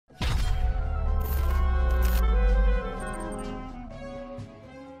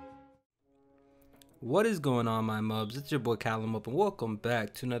What is going on, my mubs? It's your boy Callum Up and welcome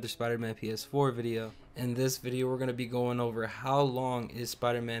back to another Spider-Man PS4 video. In this video we're going to be going over how long is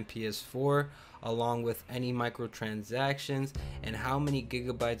Spider-Man PS4 along with any microtransactions and how many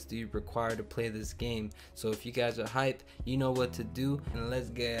gigabytes do you require to play this game. So if you guys are hyped, you know what to do, and let's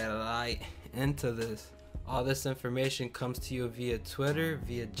get right into this. All this information comes to you via Twitter,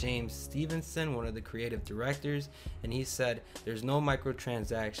 via James Stevenson, one of the creative directors, and he said there's no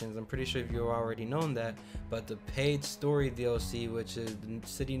microtransactions. I'm pretty sure you've already known that, but the paid story DLC, which is The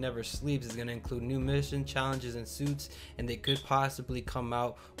City Never Sleeps, is going to include new mission challenges and suits, and they could possibly come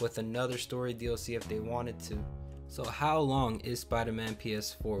out with another story DLC if they wanted to. So how long is Spider-Man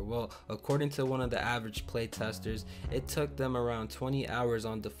PS4? Well, according to one of the average playtesters, it took them around 20 hours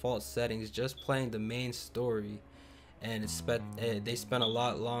on default settings just playing the main story, and they spent a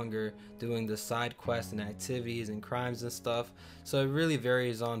lot longer doing the side quests and activities and crimes and stuff. So it really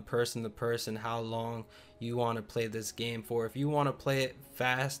varies on person to person how long you want to play this game for. If you want to play it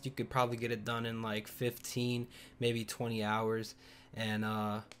fast, you could probably get it done in like 15, maybe 20 hours. And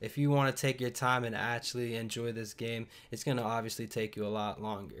if you want to take your time and actually enjoy this game, it's going to obviously take you a lot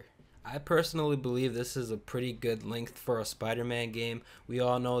longer. I personally believe this is a pretty good length for a Spider-Man game. We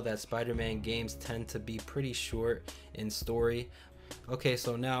all know that Spider-Man games tend to be pretty short in story. Okay,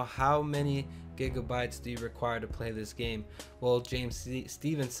 so now how many gigabytes do you require to play this game? Well, James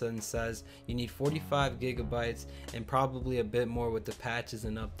Stevenson says you need 45 gigabytes and probably a bit more with the patches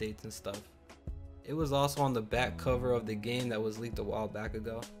and updates and stuff. It was also on the back cover of the game that was leaked a while back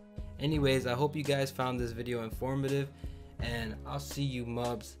ago. Anyways, I hope you guys found this video informative, and I'll see you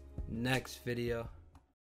mubs next video.